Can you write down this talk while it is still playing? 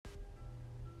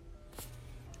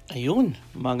Ayun,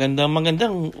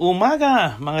 magandang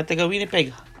umaga mga taga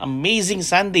Winnipeg. Amazing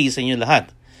Sunday sa inyo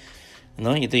lahat.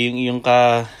 Ito yung iyong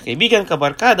kaibigan,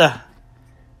 kabarkada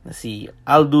na si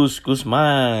Aldous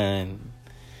Guzman.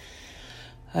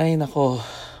 Ay nako,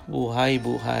 buhay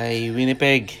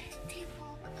Winnipeg.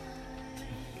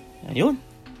 Ayun.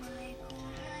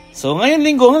 So ngayon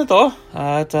linggo na to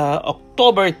at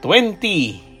October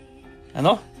 20.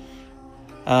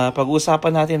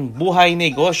 Pag-uusapan natin buhay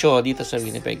negosyo dito sa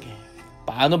Winnipeg.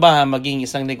 Paano ba maging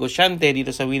isang negosyante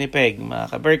dito sa Winnipeg, mga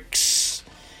ka-Berks?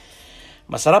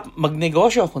 Masarap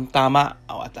magnegosyo kung tama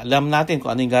at alam natin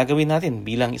kung ano yung gagawin natin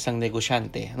bilang isang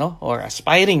negosyante, or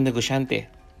aspiring negosyante.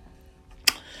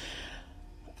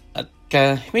 At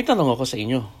may tanong ako sa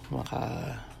inyo,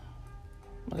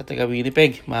 mga taga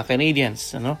Winnipeg, mga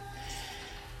Canadians,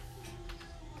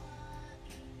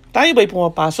 Tayo ba'y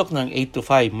pumapasok ng 8 to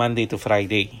 5, Monday to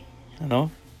Friday?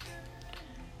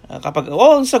 Kapag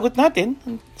ang sagot natin,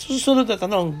 susunod na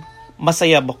tanong,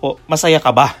 masaya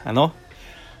ka ba?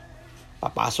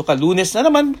 Papasok ka Lunes na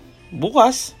naman,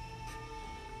 bukas,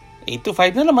 8 to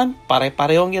 5 na naman,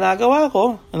 pare-pareho ang ginagawa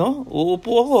ko.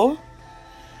 Uupo ako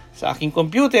sa aking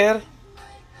computer,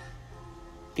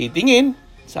 titingin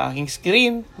sa aking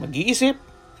screen, mag-iisip,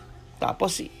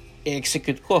 tapos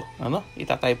i-execute ko,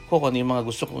 itatype ko kung ano yung mga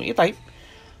gusto kong i-type,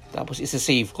 tapos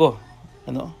isa-save ko,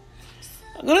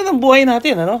 Ganun ang buhay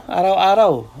natin,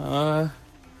 araw-araw.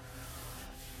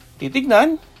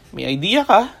 Titignan, may idea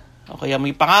ka, o kaya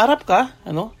may pangarap ka,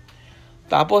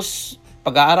 tapos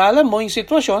pag-aaralan mo yung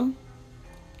sitwasyon,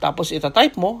 tapos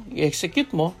itatype mo, i-execute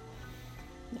mo,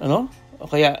 o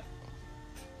kaya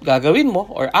gagawin mo,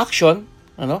 or action,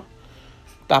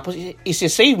 tapos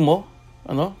isa-save mo,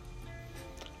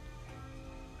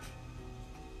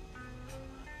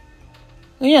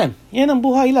 Yan ang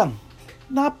buhay lang.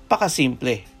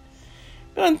 Napakasimple.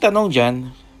 Pero ang tanong dyan,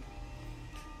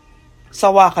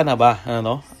 sawa ka na ba?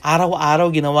 Araw-araw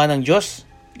ginawa ng Diyos.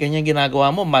 Ganyan ginagawa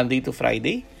mo, Monday to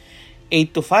Friday,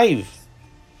 8 to 5.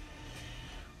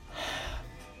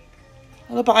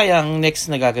 Ano pa kaya ang next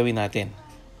na gagawin natin?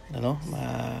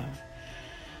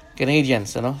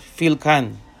 Canadians, Phil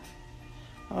Can.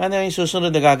 Ano yung susunod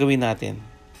na gagawin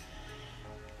natin?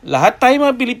 Lahat tayo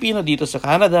mga Pilipino dito sa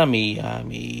Canada may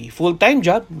full-time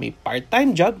job, may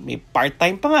part-time job, may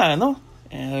part-time pa nga,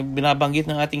 binabanggit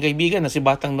ng ating kaibigan na si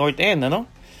Batang North End,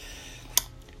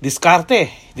 Diskarte.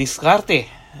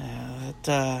 At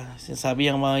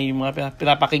sinasabi yung mga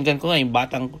pinapakinggan ko nga,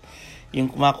 yung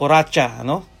mga kuratsa,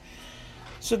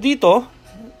 So dito,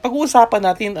 pag-uusapan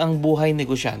natin ang buhay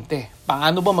negosyante.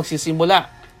 Paano ba magsisimula?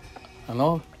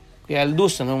 Kaya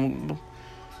Aldous,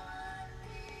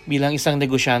 bilang isang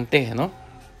negosyante,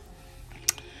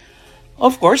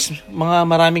 Of course,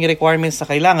 maraming requirements na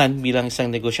kailangan bilang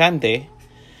isang negosyante,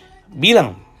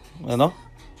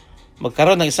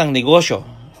 magkaroon ng isang negosyo.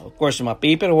 Of course, mga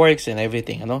paperworks and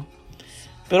everything,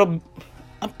 Pero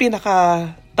ang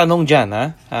pinaka-tanong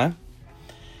dyan,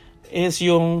 is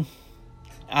yung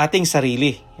ating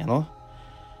sarili,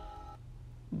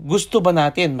 Gusto ba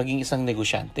natin maging isang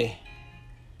negosyante?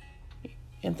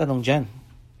 Yan tanong dyan.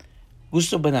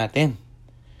 Gusto ba natin?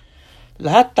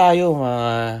 Lahat tayo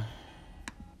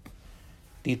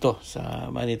dito sa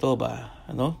Manitoba,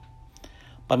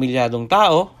 pamilyadong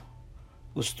tao,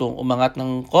 gustong umangat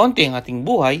ng konti ang ating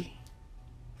buhay,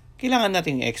 kailangan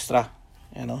natin extra,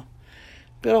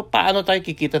 Pero paano tayo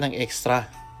kikita ng extra?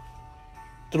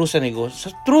 True sa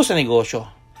negosyo.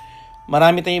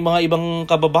 Marami tayong mga ibang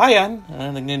kababayan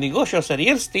na nagnenegosyo sa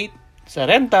real estate, sa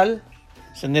rental,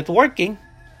 sa networking,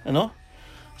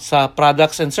 sa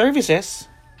products and services.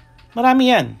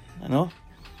 Marami yan,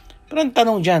 Pero ang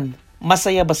tanong dyan,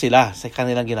 masaya ba sila sa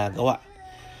kanilang ginagawa?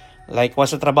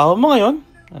 Likewise sa trabaho mo ngayon,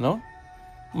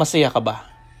 masaya ka ba?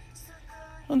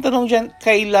 Ang tanong dyan,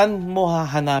 kailan mo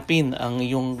hahanapin ang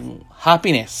iyong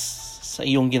happiness sa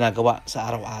iyong ginagawa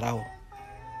sa araw-araw?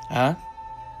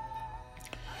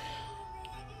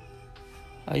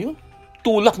 Ayun,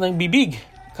 tulak ng bibig,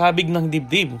 kabig ng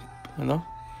dibdib,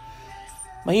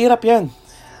 Mahirap yan.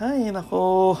 Ay,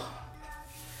 nako.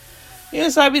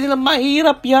 Yung sabi nila,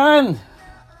 mahirap yan.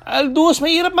 Aldous,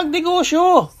 mahirap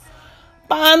magnegosyo.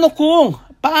 Paano kung?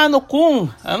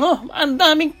 Ang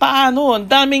daming paano, ang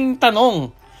daming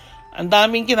tanong, ang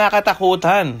daming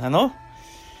kinakatakutan,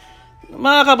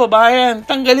 Mga kababayan,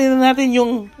 tanggalin na natin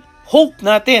yung hope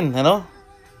natin,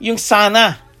 Yung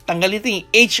sana, tanggalin natin yung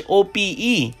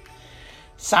HOPE.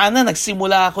 Sana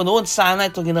nagsimula ako noon, sana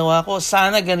ito ginawa ko,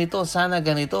 sana ganito. Sana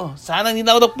hindi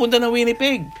na ako nagpunta ng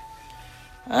Winnipeg.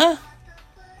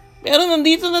 Pero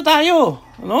nandito na tayo,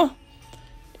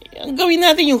 Ang gawin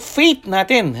natin yung faith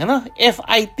natin,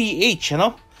 F-I-T-H,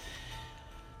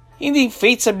 Hindi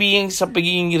faith sa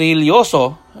pagiging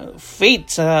religyoso,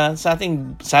 faith sa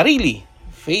ating sarili,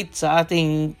 faith sa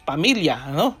ating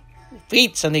pamilya, ano?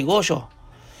 Faith sa negosyo.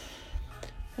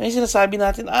 Ay sinasabi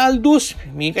natin, Aldous,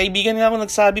 may kaibigan nga ako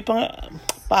nagsabi pa nga,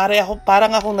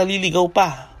 parang akong naliligaw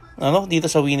pa, ano? Dito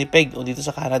sa Winnipeg o dito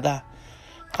sa Canada.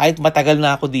 Kahit matagal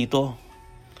na ako dito.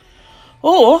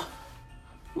 Oo,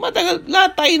 matagal,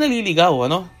 lahat tayo naliligaw,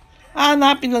 ano?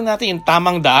 Hanapin lang natin yung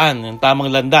tamang daan, yung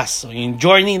tamang landas, yung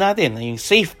journey natin, yung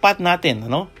safe path natin,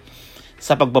 ano?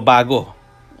 Sa pagbabago.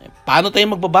 Paano tayo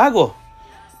magbabago?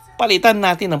 Palitan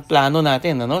natin ang plano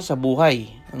natin, ano? Sa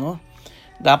buhay, ano?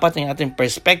 Dapat yung ating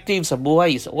perspective sa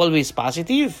buhay is always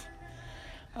positive.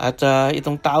 At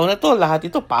itong tao na to, lahat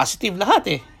ito, positive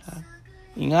lahat eh.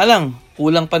 Yung nga lang,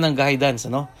 kulang pa ng guidance,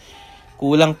 ano?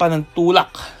 Kulang pa ng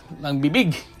tulak ng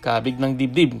bibig, kabig ng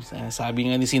dibdib.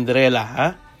 Sabi nga ni Cinderella, ha?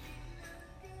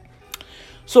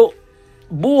 So,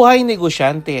 buhay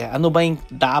negosyante, ano ba yung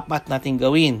dapat nating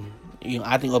gawin? Yung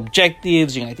ating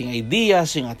objectives, yung ating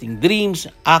ideas, yung ating dreams,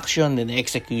 action, and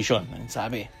execution.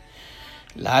 Sabi,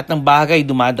 lahat ng bagay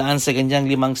dumadaan sa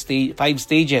ganyang 5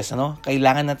 stages. Ano?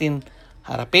 Kailangan natin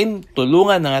harapin,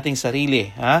 tulungan ng ating sarili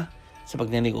ha? Sa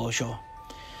pagnenegosyo.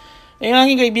 Yung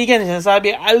aking kaibigan,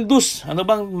 sinasabi, Aldous, ano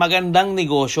bang magandang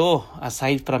negosyo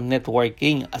aside from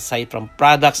networking, aside from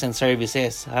products and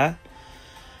services? Ha?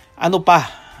 Ano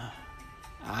pa?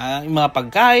 Yung mga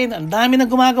pagkain, ang dami na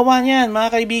gumagawa niyan, mga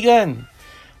kaibigan.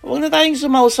 Huwag na tayong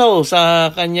sumausaw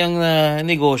sa kanyang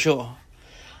negosyo.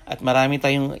 At marami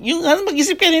tayong,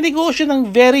 mag-isip kayo ng negosyo ng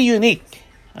very unique.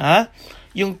 Ha?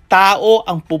 Yung tao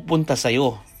ang pupunta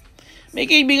sa'yo. May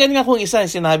kaibigan nga kung isa,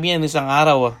 sinabi niya isang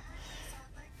araw.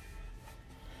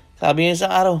 Sabi niya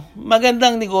isang araw,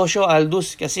 magandang negosyo,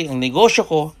 Aldous, kasi ang negosyo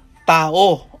ko,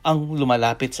 tao ang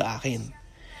lumalapit sa akin.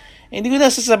 Hindi ko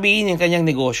na sasabihin yung kanyang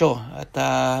negosyo at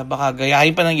baka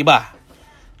gayahin pa ng iba.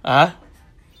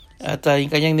 At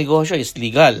yung kanyang negosyo is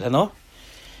legal, ano?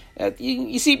 At yung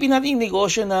isipin natin yung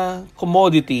negosyo na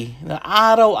commodity, na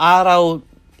araw-araw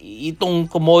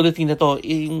itong commodity na to,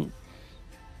 yung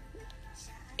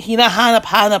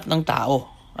hinahanap-hanap ng tao.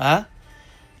 Ha?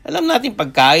 Alam natin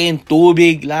pagkain,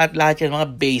 tubig, lahat-lahat yan, mga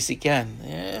basic yan.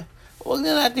 Huwag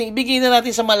na natin, ibigay na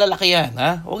natin sa malalaki yan.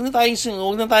 Ha? Huwag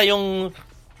na tayong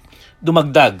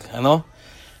dumagdag, ano?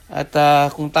 At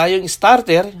kung tayong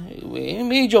starter,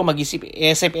 medyo mag-isip,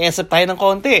 esep tayo ng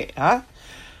konti, ha?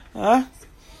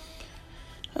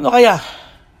 Ano kaya?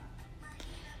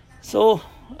 So,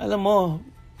 alam mo,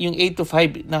 yung 8 to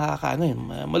 5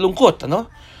 malungkot,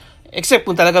 ano? Except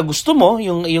kung talaga gusto mo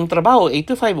yung trabaho 8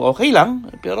 to 5, okay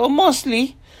lang, pero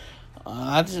mostly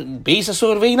based sa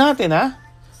survey natin, ha?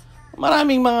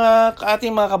 Maraming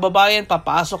ating mga kababayan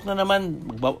papasok na naman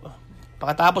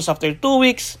pagkatapos after 2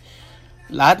 weeks,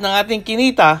 lahat ng ating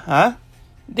kinita,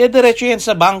 dediretso yan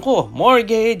sa bangko.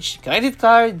 Mortgage, credit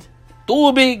card,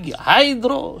 tubig,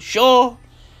 hydro, show,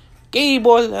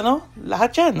 cable,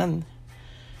 lahat yan.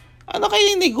 Ano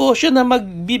kaya yung negosyo na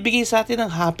magbibigay sa atin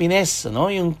ng happiness,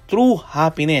 yung true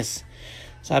happiness?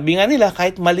 Sabi nga nila,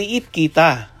 kahit maliit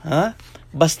kita,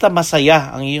 basta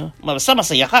masaya basta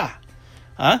masaya ka.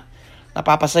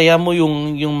 Napapasaya mo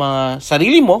yung mga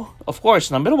sarili mo, of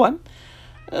course, number 1.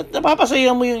 At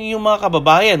napapasaya mo yung mga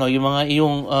kababayan o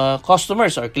yung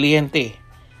customers or kliyente.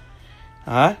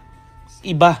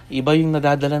 Iba yung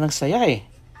nadadala ng saya eh.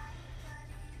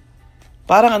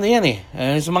 Parang ano yan eh.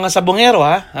 Sa mga sabongero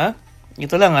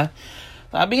Ito lang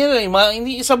Sabi nga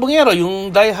hindi sabongero,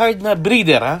 yung diehard na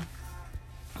breeder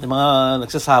yung mga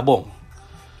nagsasabong.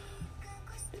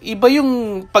 Iba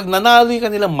yung pag nanalo yung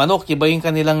kanilang manok, iba yung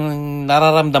kanilang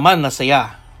nararamdaman na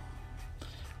saya.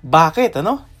 Bakit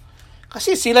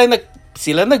Kasi sila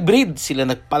nag-breed, sila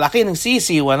nagpalaki ng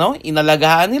sisiw,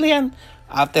 inalagaan nila yan.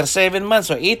 After 7 months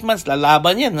or 8 months,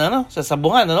 lalaban yan, sa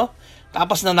sabungan,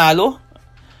 Tapos nanalo.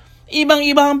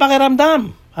 Ibang-iba ang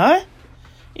pakiramdam,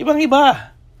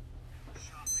 Ibang-iba.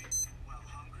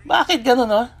 Bakit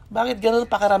ganun, Bakit ganun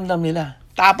ang pakiramdam nila?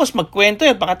 Tapos magkwento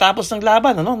yan, pagkatapos ng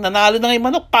laban, Nanalo na yung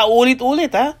manok,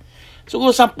 paulit-ulit,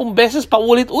 Siguro 10 beses,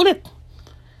 paulit-ulit.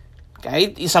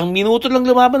 Kahit 1 minuto lang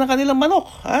lumaban ang kanilang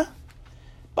manok,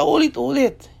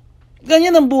 paulit-ulit.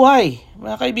 Ganyan ang buhay,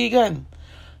 mga kaibigan.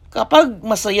 Kapag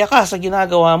masaya ka sa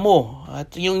ginagawa mo,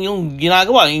 at yung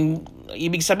ginagawa, yung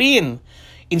ibig sabihin,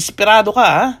 inspirado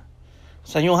ka,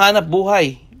 sa inyong hanap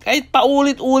buhay. Kahit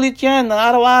paulit-ulit yan, ng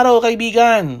araw-araw,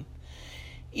 kaibigan.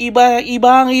 Iba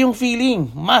ang iyong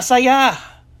feeling. Masaya.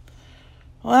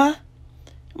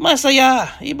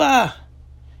 Masaya. Iba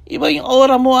yung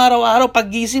aura mo araw-araw.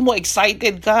 Paggising mo,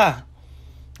 excited ka.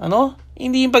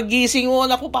 Hindi yung paggising mo,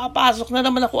 naku, papasok na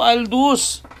naman ako,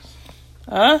 Aldous.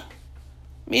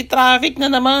 May traffic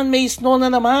na naman, may snow na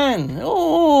naman.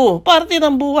 Oo, parte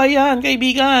ng buhay yan,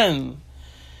 kaibigan.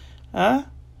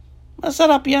 Ha?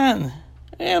 Masarap yan.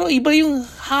 Pero iba yung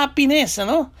happiness,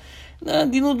 na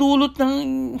dinudulot ng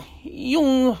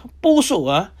yung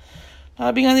puso, ha?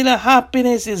 Sabi nga nila,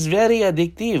 happiness is very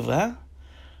addictive, ha?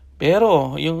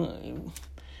 Pero,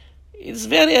 it's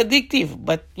very addictive,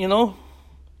 but,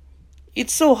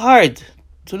 it's so hard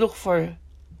to look for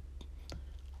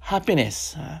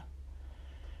happiness, ha?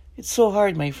 It's so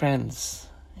hard, my friends.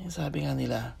 Sabi nga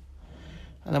nila,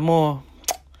 alam mo,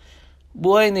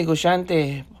 buhay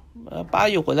negosyante,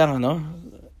 payo ko lang,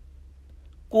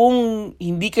 kung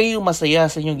hindi kayo masaya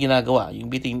sa inyong ginagawa,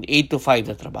 yung between 8 to 5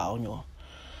 na trabaho nyo,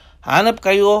 hanap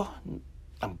kayo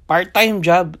ng part-time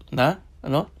job na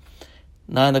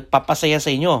nagpapasaya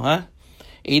sa inyo, ha?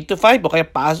 8 to 5, o kaya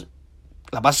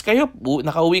labas kayo,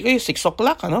 nakauwi kayo, 6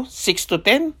 o'clock, 6 to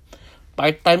 10,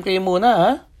 part-time kayo muna,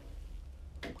 ha?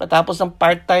 Katapos ng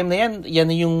part-time na yan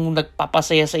yung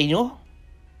nagpapasaya sa inyo.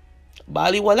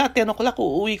 Baliwala, 10 o'clock,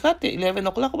 uuwi ka, 11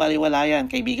 o'clock, baliwala yan,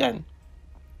 kaibigan.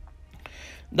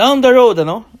 Down the road,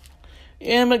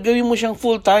 gawin mo siyang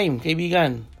full-time,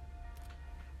 kaibigan.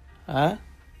 Ha?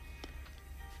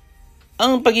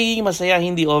 Ang pagiging masaya,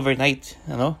 hindi overnight,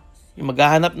 Yung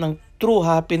maghahanap ng true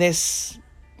happiness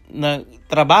na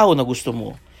trabaho na gusto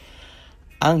mo,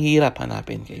 ang hirap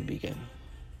hanapin, kaibigan.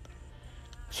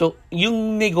 So,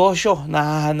 yung negosyo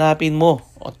na hahanapin mo,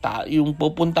 o yung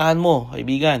pupuntahan mo,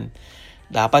 kaibigan,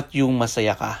 dapat yung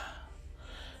masaya ka.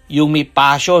 Yung may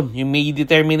passion, yung may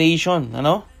determination,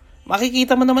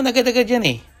 Makikita mo naman agad-agad yan,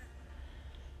 eh.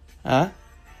 Ha?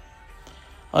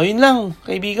 O, yun lang,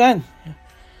 kaibigan.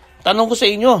 Tanong ko sa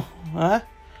inyo, ha?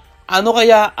 Ano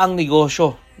kaya ang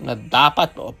negosyo na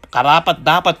dapat o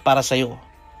karapat-dapat para sa'yo?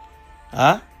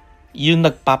 Ha? Yung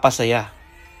nagpapasaya.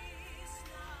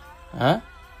 Ha?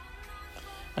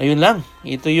 Ayun lang.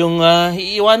 Ito yung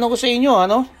iiwanan ko sa inyo,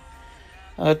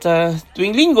 At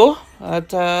tuwing linggo, at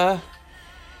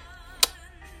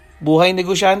buhay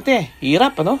negosyante.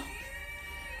 Hirap,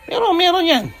 Pero meron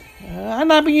yan.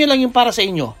 Hanapin nyo lang yung para sa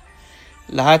inyo.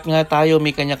 Lahat nga tayo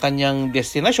may kanya-kanyang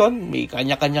destinasyon, may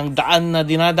kanya-kanyang daan na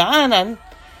dinadaanan.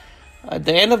 At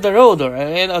the end of the road or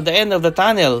at the end of the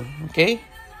tunnel, okay?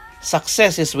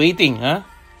 Success is waiting, ha?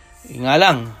 Yung nga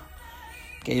lang,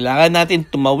 kailangan natin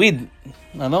tumawid,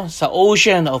 sa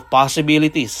ocean of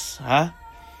possibilities, ha?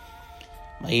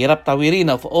 Mahirap tawirin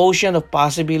of ocean of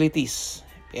possibilities.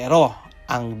 Pero,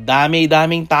 ang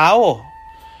dami-daming tao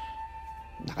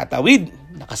nakatawid,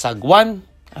 nakasagwan,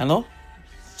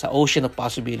 sa ocean of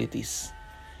possibilities.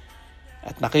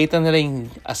 At nakita nila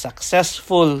yung a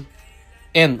successful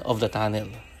end of the tunnel,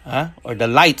 ha? Or the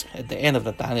light at the end of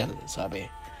the tunnel,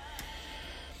 sabi.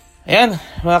 Ayan,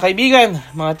 mga kaibigan,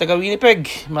 mga taga-Winnipeg,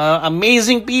 mga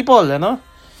amazing people,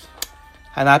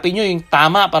 Hanapin nyo yung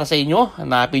tama para sa inyo.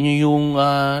 Hanapin nyo yung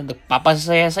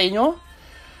nagpapasaya sa inyo.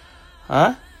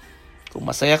 Ha? Kung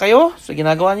masaya kayo sa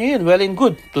ginagawa nyo yun, well and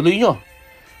good, tuloy nyo.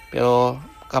 Pero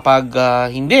kapag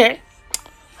hindi,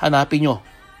 hanapin nyo.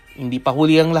 Hindi pa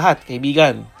huli ang lahat,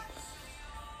 kaibigan.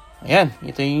 Ayan,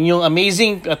 ito yung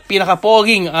amazing at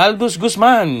pinakapoging Aldous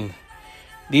Guzman.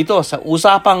 Dito sa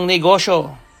Usapang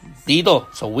Negosyo. Dito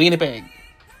sa Winnipeg.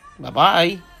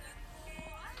 Bye-bye.